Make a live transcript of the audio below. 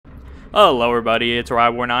Hello everybody, it's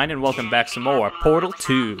Rye9 and welcome back some more Portal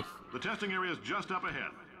 2. The testing area is just up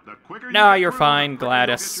ahead. The quicker Nah, you you're get through, fine, the quicker you'll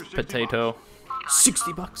Gladys get your safety Potato. box.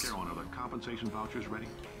 60 bucks. Carolyn, are the compensation vouchers ready?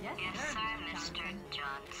 Yes, sir, Mr.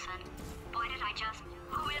 Johnson. Why did I just...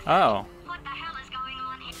 Who is Oh, What the hell is going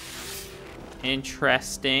on here?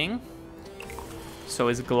 interesting. So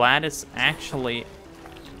is Gladys actually...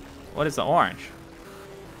 What is the orange?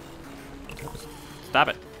 Stop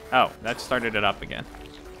it. Oh, that started it up again.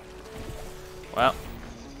 Well,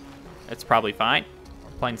 it's probably fine.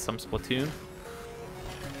 We're playing some Splatoon.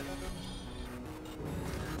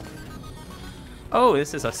 Oh,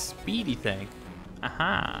 this is a speedy thing.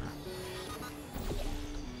 Aha.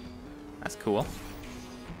 That's cool.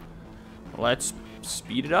 Let's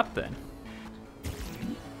speed it up then. Is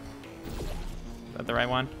that the right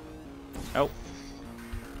one? Oh.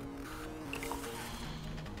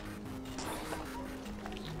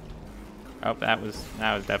 Oh, that was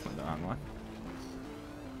definitely the wrong one.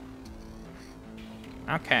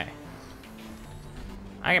 Okay.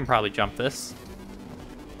 I can probably jump this.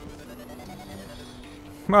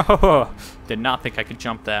 Oh, did not think I could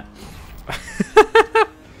jump that.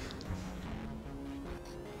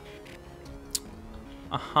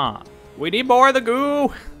 Uh-huh. We need more of the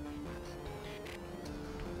goo.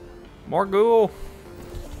 More goo.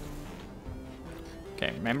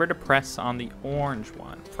 Okay, remember to press on the orange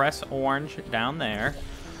one. Press orange down there.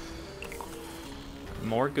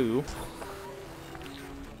 More goo.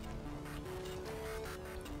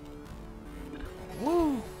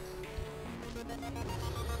 Woo.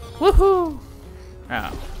 Woohoo!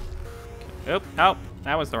 Oh. Oop, oh,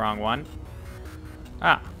 that was the wrong one.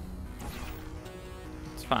 Ah.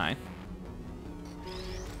 It's fine.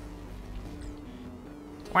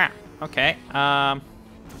 Wow, okay. Kind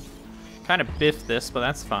of biffed this, but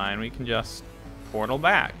that's fine. We can just portal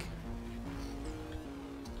back.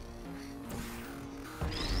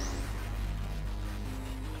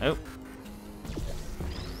 Oh.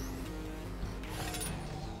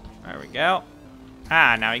 There we go.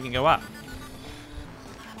 Ah, now you can go up.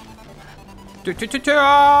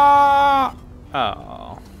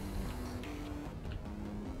 Oh.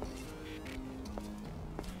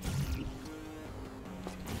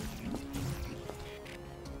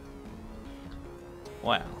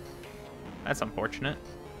 Well, that's unfortunate.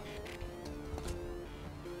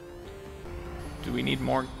 Do we need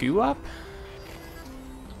more goo up?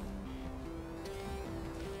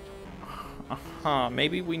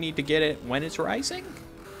 Maybe we need to get it when it's rising?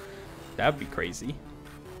 That would be crazy.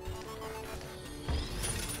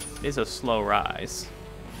 It is a slow rise.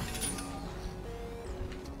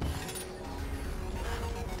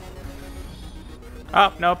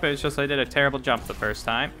 Oh, nope, it was just I did a terrible jump the first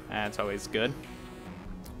time. That's always good.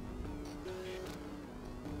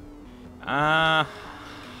 So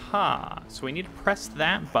we need to press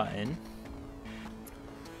that button.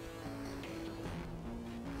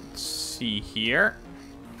 Let's see here.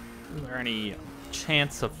 Is there any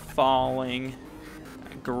chance of falling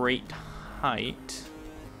a great height?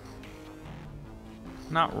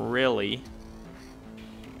 Not really.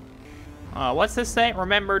 What's this say?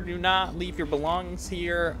 Remember, do not leave your belongings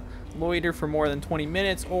here, loiter for more than 20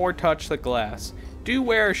 minutes, or touch the glass. Do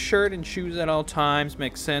wear a shirt and shoes at all times.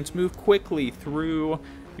 Makes sense. Move quickly through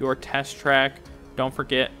your test track. Don't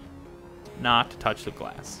forget not to touch the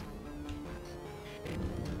glass.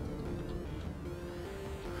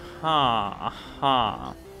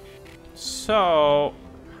 So,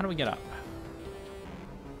 how do we get up?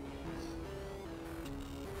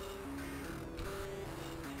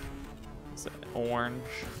 Is it orange?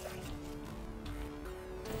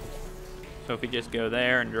 So if we just go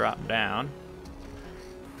there and drop down.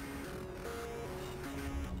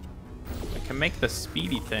 We can make the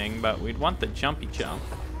speedy thing, but we'd want the jumpy jump.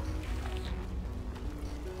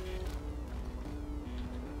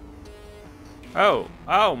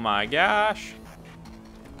 Oh my gosh.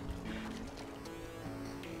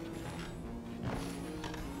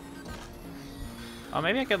 Oh,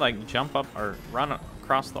 maybe I could like jump up or run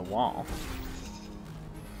across the wall.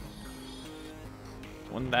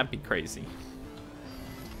 Wouldn't that be crazy?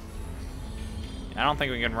 I don't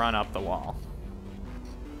think we can run up the wall.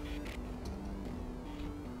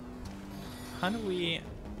 How do we...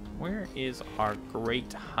 Where is our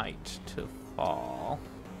great height to fall?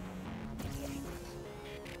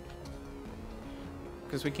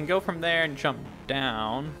 Because we can go from there and jump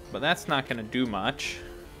down, but that's not going to do much.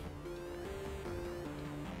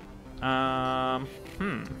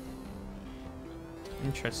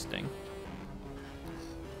 Interesting.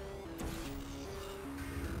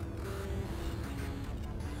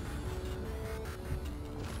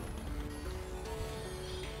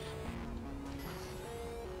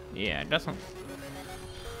 Yeah, it doesn't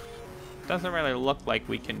really look like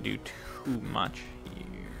we can do too much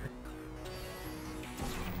here.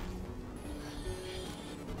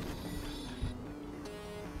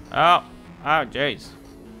 Oh, jeez.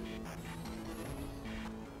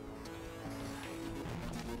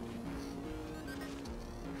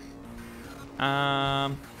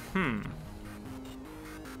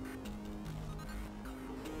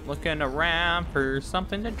 Looking around for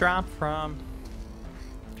something to drop from.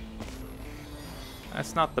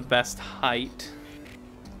 That's not the best height.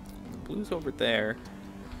 The blue's over there.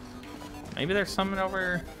 Maybe there's something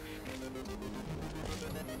over...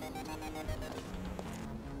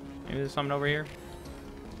 Maybe there's something over here.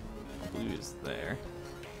 Blue is there.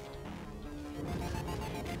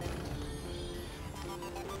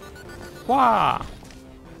 Wah!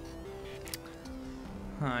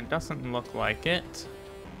 It doesn't look like it.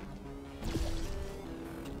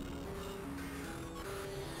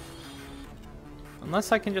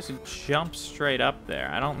 Unless I can just jump straight up there.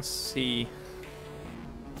 I don't see...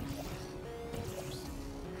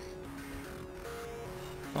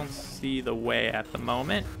 Don't see the way at the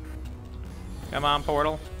moment. Come on,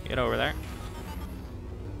 portal. Get over there.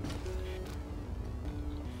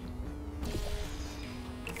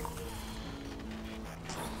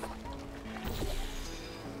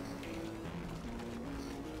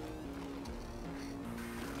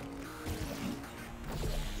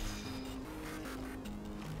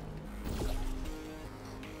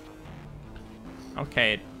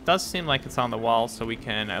 Okay, it does seem like it's on the wall, so we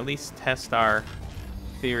can at least test our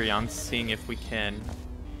theory on seeing if we can...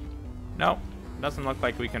 Nope, doesn't look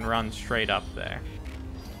like we can run straight up there.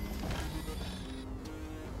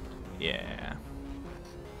 Yeah.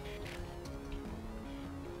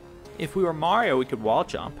 If we were Mario, we could wall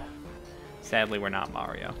jump. Sadly, we're not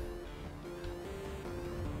Mario.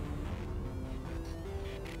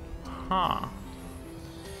 Huh.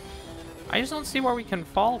 I just don't see where we can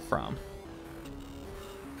fall from.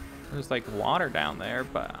 There's like water down there,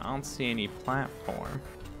 but I don't see any platform.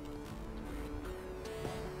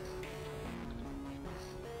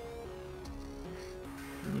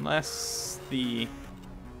 Unless the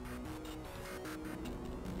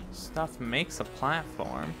stuff makes a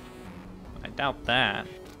platform. I doubt that.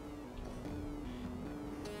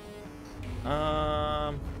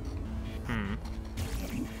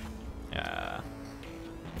 Yeah.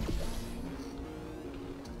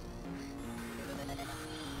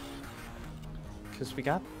 Because we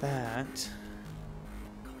got that.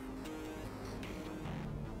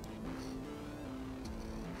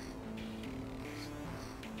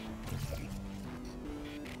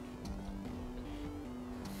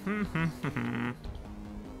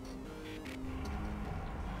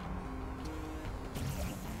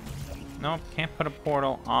 Nope, can't put a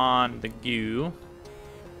portal on the goo.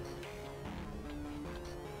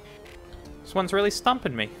 This one's really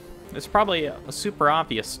stumping me. It's probably a super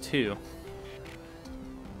obvious too.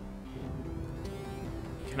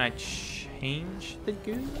 Can I change the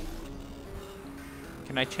goo?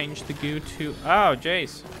 Can I change the goo to... Oh,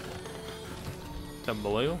 jeez. To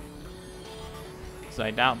blue? Because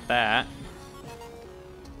I doubt that.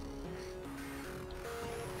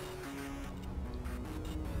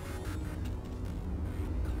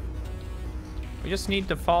 We just need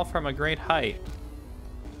to fall from a great height.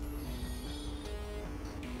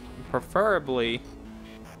 Preferably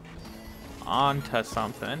onto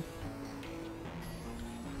something.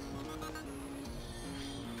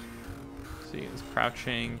 See, is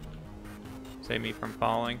crouching save me from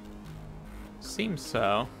falling? Seems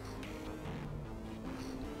so.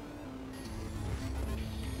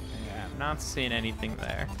 Yeah, I'm not seeing anything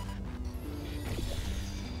there.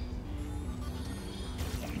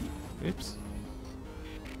 Oops.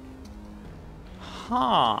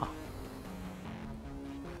 Huh.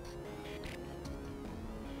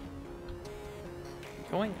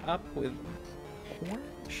 Going up with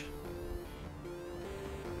orange?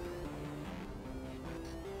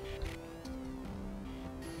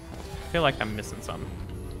 I feel like I'm missing something.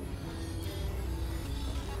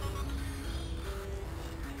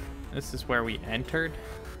 This is where we entered.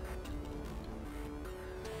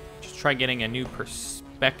 Just try getting a new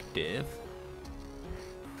perspective.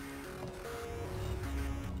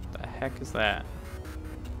 The heck is that?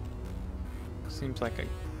 Seems like a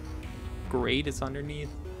grate is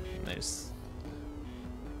underneath. There's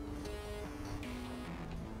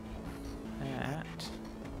that.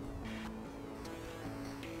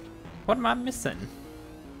 What am I missing?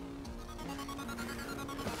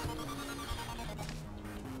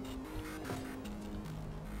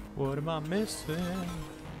 What am I missing?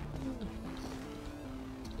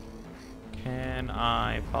 Can Can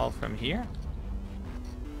I fall from here?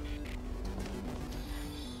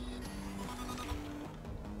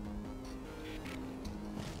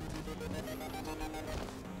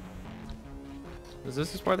 Because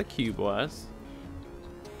this is where the cube was.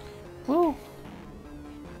 Woo!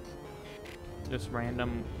 Just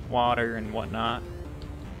random water and whatnot.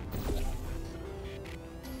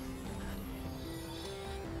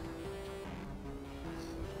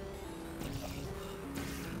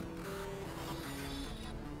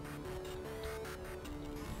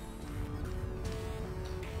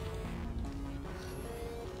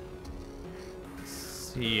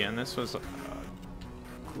 See, and this was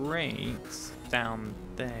great down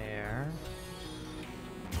there.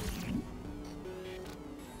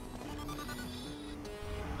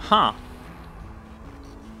 Huh.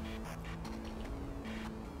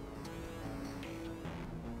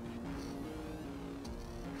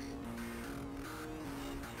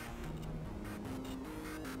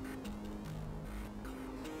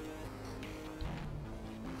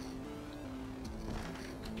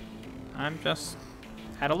 I'm just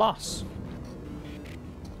at a loss.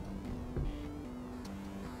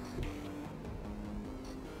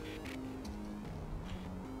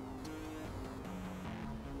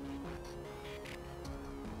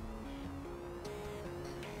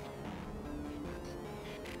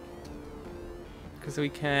 Because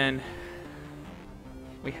we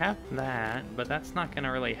have that, but that's not going to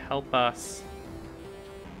really help us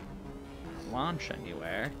launch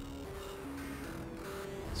anywhere.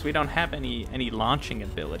 So we don't have any launching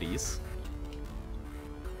abilities.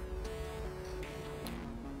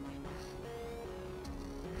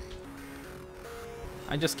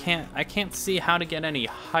 I can't see how to get any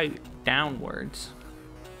height downwards.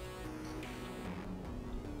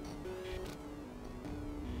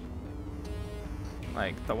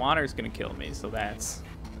 Like, the water's gonna kill me, so that's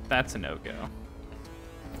a no-go.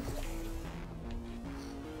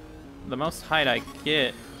 The most height I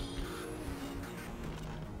get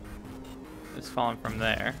is falling from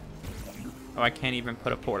there. Oh, I can't even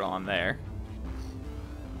put a portal on there.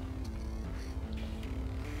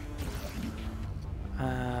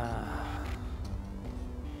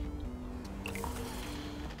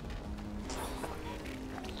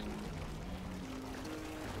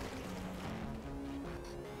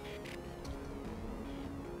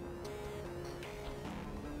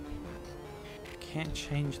 Can't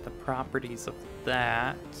change the properties of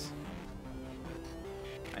that.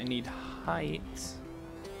 I need height.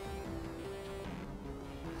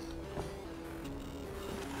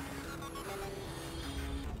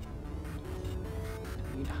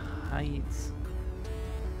 I need height.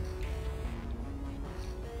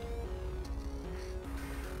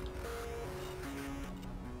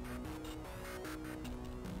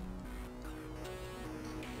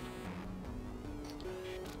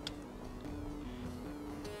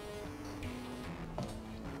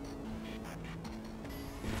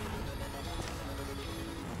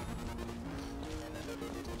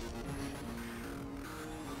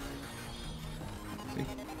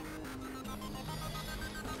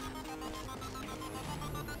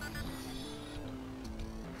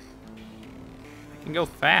 I can go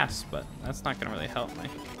fast, but that's not gonna really help me.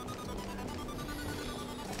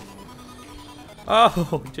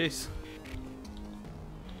 Oh, jeez.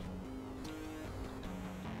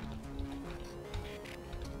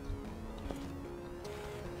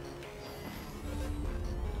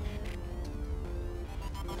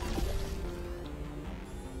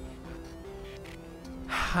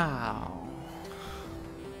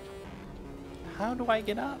 How do I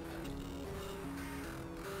get up?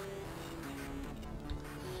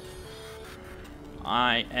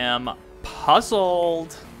 I am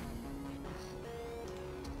puzzled.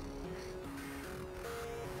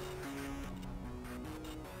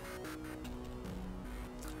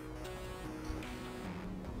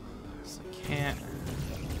 So I can't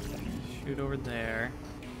shoot over there.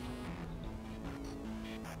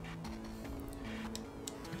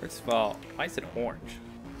 First of all, why is it orange?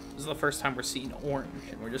 This is the first time we're seeing orange,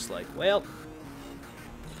 and we're just like, well,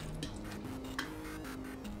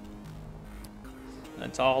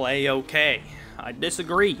 that's all A-okay. I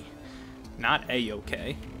disagree. Not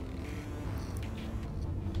A-okay.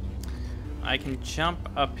 I can jump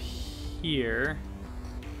up here.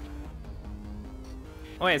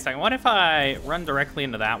 Oh, wait a second. What if I run directly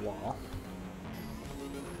into that wall?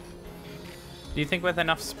 Do you think with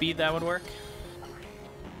enough speed that would work?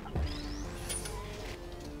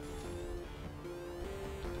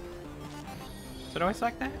 So do I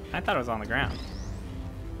select that? I thought it was on the ground.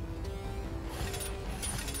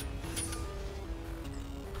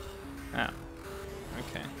 Oh,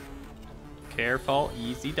 okay. Careful,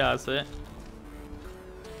 easy does it.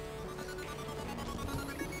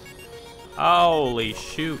 Holy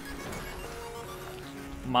shoot.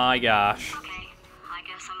 My gosh. Okay, I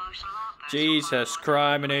guess emotional outbursts. Jesus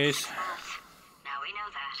criminies. Now we know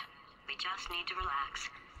that. We just need to relax.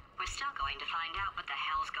 We're still going to find out what the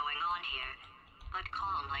hell's going on here, but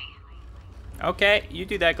calmly. Okay, you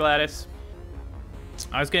do that, Gladys.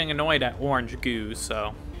 I was getting annoyed at orange goo,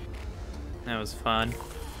 so that was fun.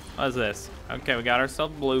 What is this? Okay, we got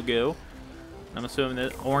ourselves blue goo. I'm assuming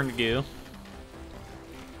that orange goo.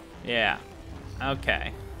 Yeah.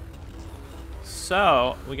 Okay.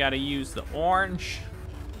 So, we gotta use the orange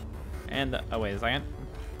and the... Oh, wait a second.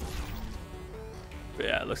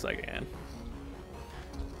 Yeah, it looks like I can.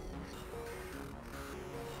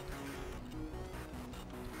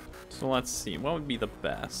 So let's see, what would be the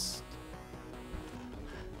best?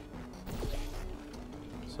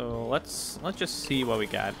 So let's just see what we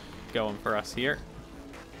got going for us here.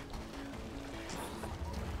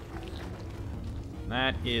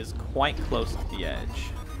 That is quite close to the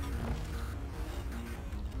edge.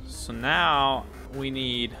 So now we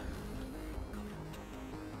need,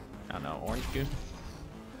 I don't know, orange goo.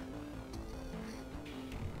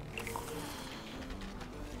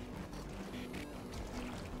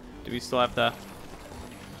 Do we still have the...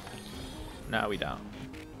 No, we don't.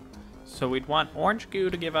 So we'd want orange goo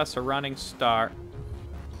to give us a running start.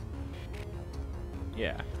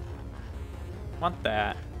 Yeah. Want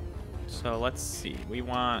that. So let's see. We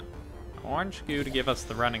want orange goo to give us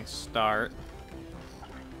the running start.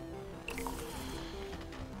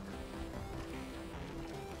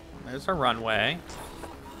 There's a runway.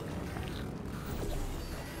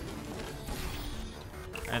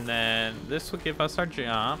 And then this will give us our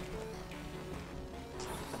jump.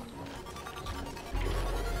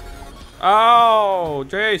 Oh,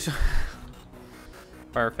 jeez.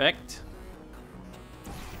 Perfect.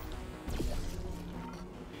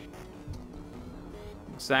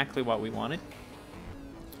 Exactly what we wanted.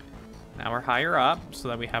 Now we're higher up so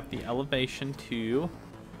that we have the elevation to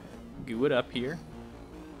goo it up here.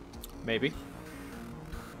 Maybe.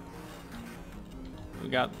 We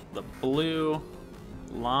got the blue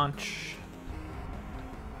launch.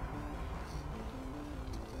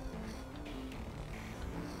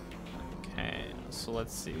 Okay, so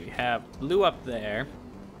let's see. We have blue up there.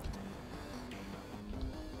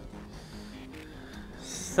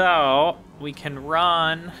 So we can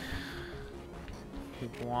run.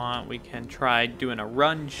 If we want, we can try doing a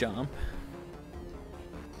run jump.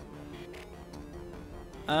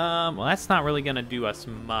 Well, that's not really gonna do us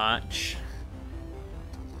much.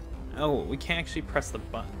 Oh, we can't actually press the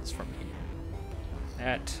buttons from here.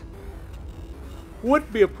 That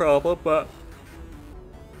would be a problem, but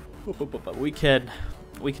we could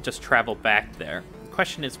just travel back there. The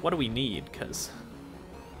question is, what do we need? Because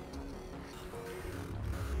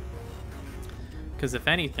if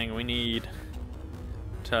anything, we need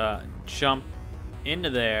to jump into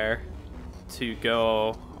there to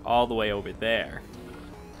go all the way over there.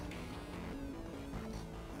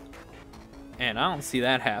 And I don't see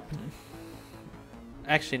that happening.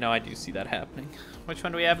 Actually, no, I do see that happening. Which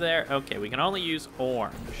one do we have there? Okay, we can only use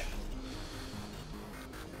orange.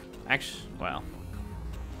 Actually, well.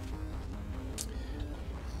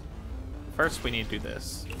 First, we need to do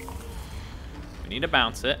this. We need to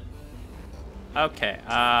bounce it. Okay,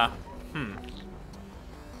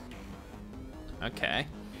 Okay.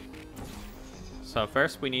 So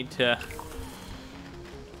first we need to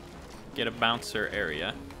get a bouncer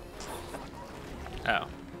area. Oh.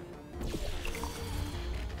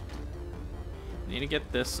 Need to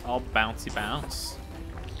get this all bouncy bounce.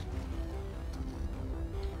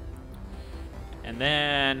 And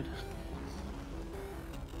then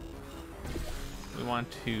we want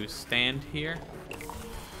to stand here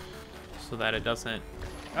so that it doesn't...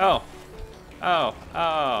 Oh! Oh!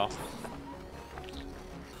 Oh!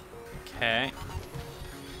 Okay.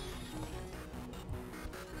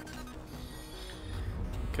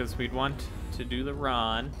 Because we'd want to do the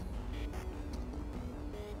run.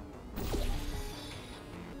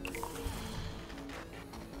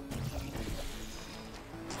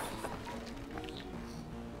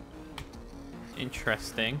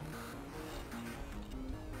 Interesting.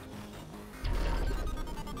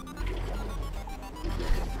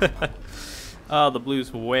 Oh, the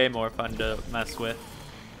blue's way more fun to mess with.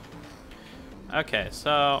 Okay,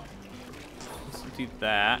 so let's do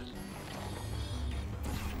that.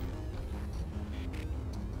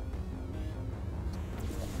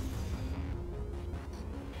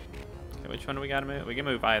 Okay, which one do we gotta move? We can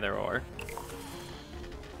move either or.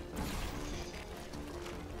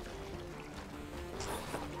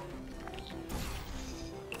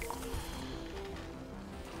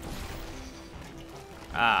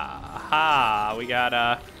 Aha, we got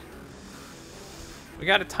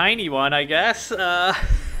a tiny one, I guess.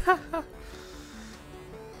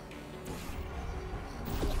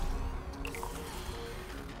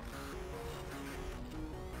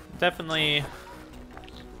 Definitely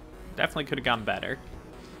could have gone better.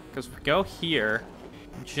 Because if we go here,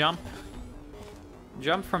 jump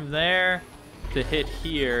from there to hit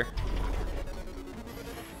here.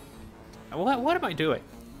 What am I doing?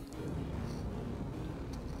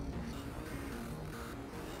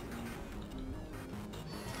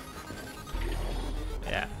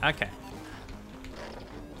 Yeah, okay.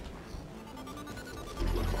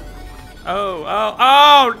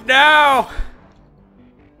 Oh no!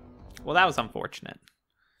 Well, that was unfortunate.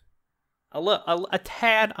 A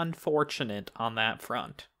tad unfortunate on that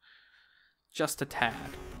front. Just a tad.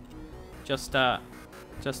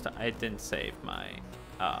 I didn't save my,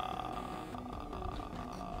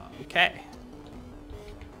 okay.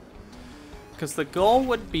 Because the goal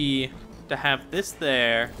would be to have this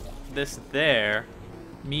there,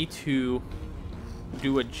 me to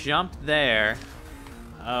do a jump there.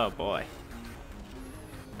 Oh boy.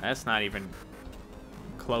 That's not even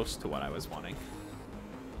close to what I was wanting.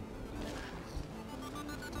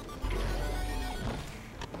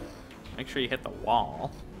 Make sure you hit the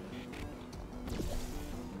wall.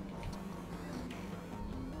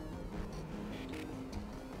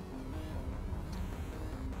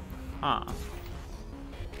 Huh.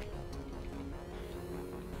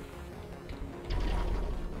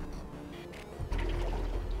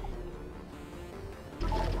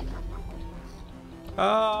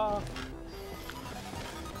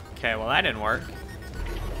 Okay, well that didn't work.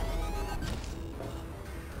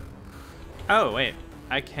 Oh, wait.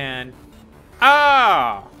 I can...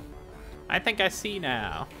 Oh! I think I see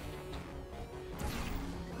now.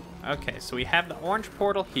 Okay, so we have the orange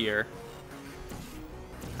portal here.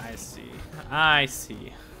 I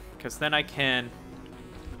see. Because then I can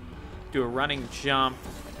do a running jump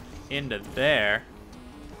into there.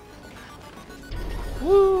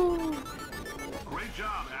 Woo! Great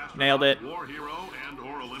job, astronaut, Nailed it. war hero,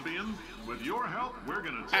 and/or Olympian. With your help, we're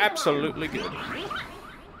gonna take Absolutely good.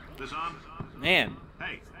 this on. Man.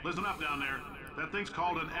 Hey, listen up down there. That thing's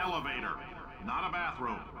called an elevator, not a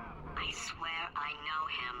bathroom. I swear I know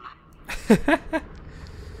him.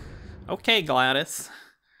 Okay, Gladys.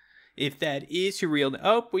 If that is your real...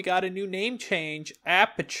 Oh, we got a new name change.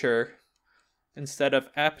 Aperture. Instead of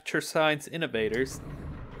Aperture Science Innovators.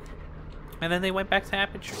 And then they went back to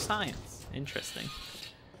Aperture Science. Interesting.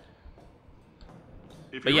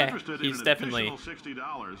 If But you're yeah, interested he's in an definitely... additional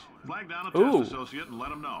 $60, flag down a Ooh. test associate and let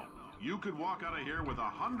them know. You could walk out of here with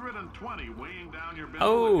 120 weighing down your bill.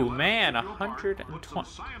 Oh, if you let us man, take you apart, 120. Put some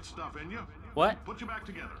science stuff in you. What? Put you back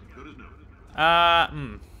together. Good as new. I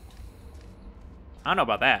don't know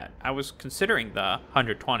about that. I was considering the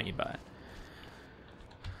 120, but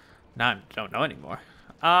now I don't know anymore.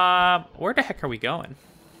 Where the heck are we going?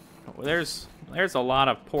 There's a lot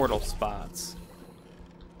of portal spots.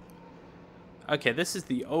 Okay, this is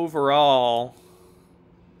the overall.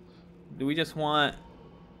 Do we just want?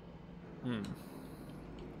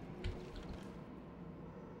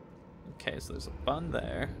 Okay, so there's a button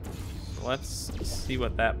there. So let's see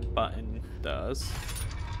what that button does.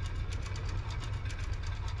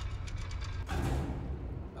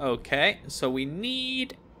 Okay, so we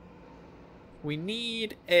need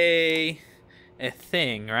a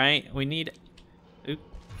thing, right? We need... Oop,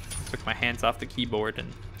 took my hands off the keyboard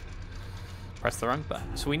and pressed the wrong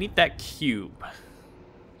button. So we need that cube.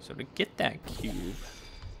 So to get that cube,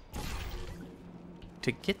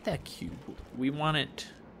 we want it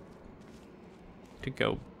to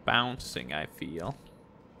go bouncing, I feel.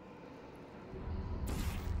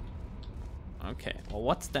 Okay, well,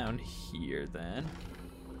 what's down here then?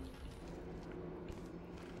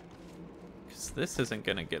 Because this isn't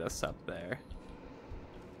gonna get us up there.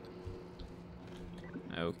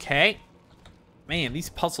 Okay. Man, these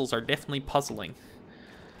puzzles are definitely puzzling.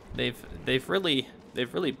 They've really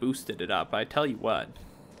boosted it up, I tell you what.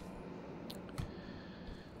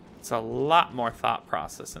 It's a lot more thought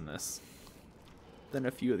process in this than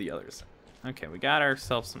a few of the others. Okay, we got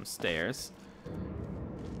ourselves some stairs.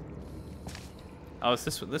 Oh, is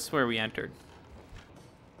this is where we entered?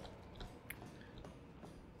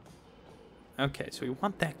 Okay, so we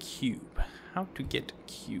want that cube. How to get a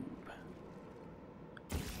cube?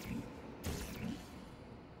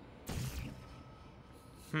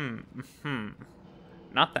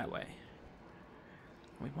 Not that way.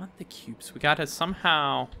 We want the cube, so we gotta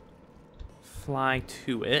somehow fly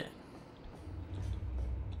to it.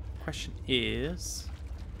 Question is...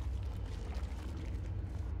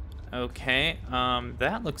 Okay,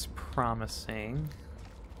 that looks promising.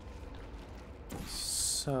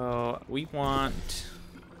 So we want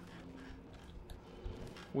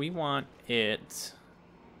it.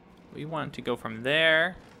 We want to go from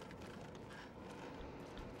there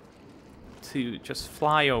to just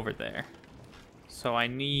fly over there. So I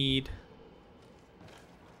need.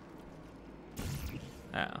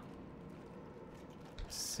 Oh.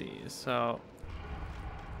 Let's see. So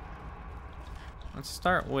let's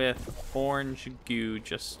start with orange goo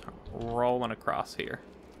just rolling across here.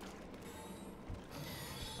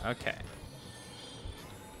 Okay.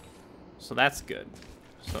 So that's good.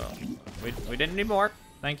 So we didn't need more.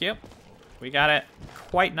 Thank you. We got it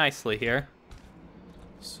quite nicely here.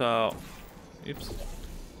 So, oops.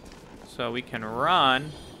 So we can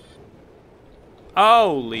run.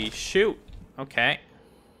 Holy shoot. Okay.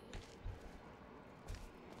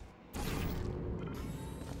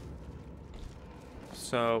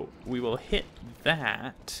 So we will hit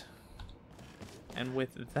that. And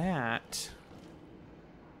with that,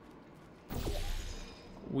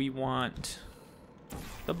 we want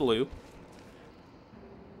the blue.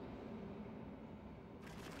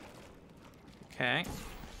 Okay.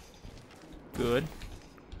 Good.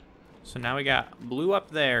 So now we got blue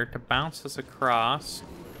up there to bounce us across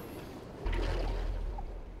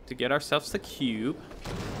to get ourselves the cube.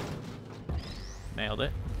 Nailed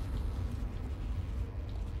it.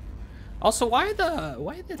 Also, why are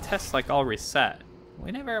the tests like all reset?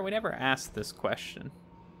 We never asked this question.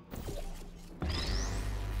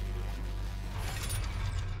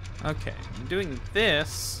 Okay, I'm doing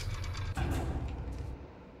this.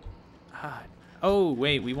 Oh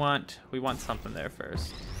wait, we want something there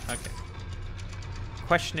first. Okay.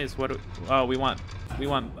 Question is what? Oh, we want.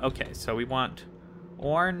 Okay, so we want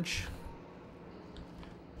orange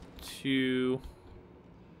to.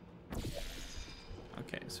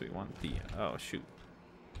 Okay, so we want the. Oh shoot.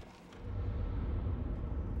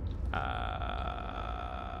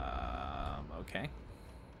 Okay.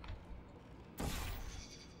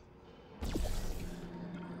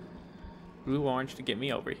 Blue, orange to get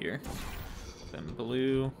me over here. Then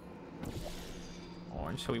blue,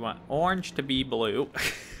 orange. So we want orange to be blue.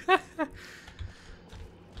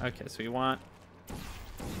 Okay, so we want.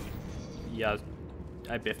 Yeah,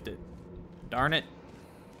 I biffed it. Darn it.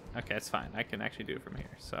 Okay, it's fine. I can actually do it from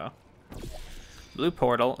here. So blue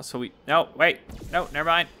portal. So we. No, wait. No, never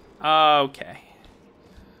mind. Okay.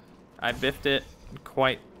 I biffed it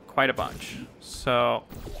quite a bunch. So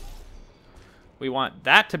we want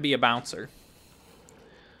that to be a bouncer.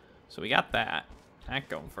 So we got that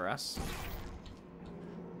going for us.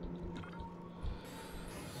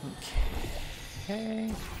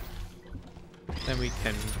 Okay. Then we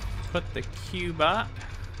can put the cube up.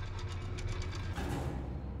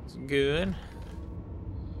 It's good.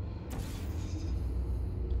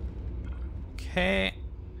 Okay.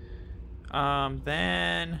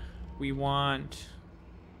 Then we want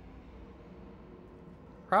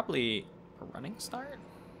probably a running start.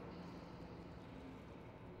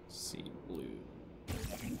 See, blue.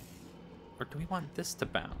 Or do we want this to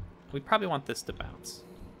bounce? We probably want this to bounce.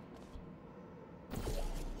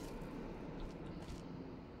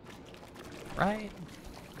 Right?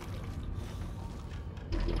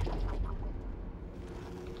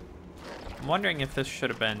 I'm wondering if this should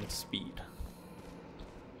have been speed.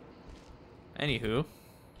 Anywho.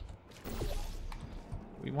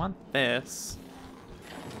 We want this.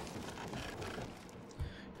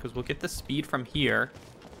 Because we'll get the speed from here.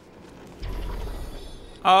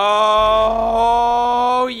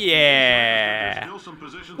 Oh yeah! Still some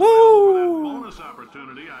positions Woo! for that bonus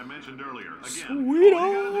opportunity I mentioned earlier. Again, Sweet all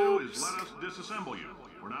you gotta do is oats. let us disassemble you.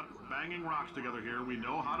 We're not banging rocks together here. We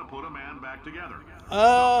know how to put a man back together.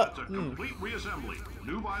 So that's a complete reassembly.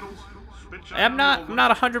 New vitals. Spit shot I'm not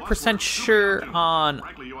 100% plus sure we're on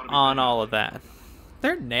Frankly, you ought to be on thankful. all of that.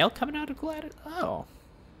 There a nail coming out of Gladys? Oh.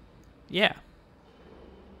 Yeah.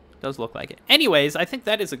 Does look like it. Anyways, I think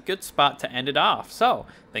that is a good spot to end it off. So,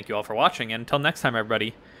 thank you all for watching, and until next time,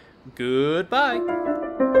 everybody, goodbye.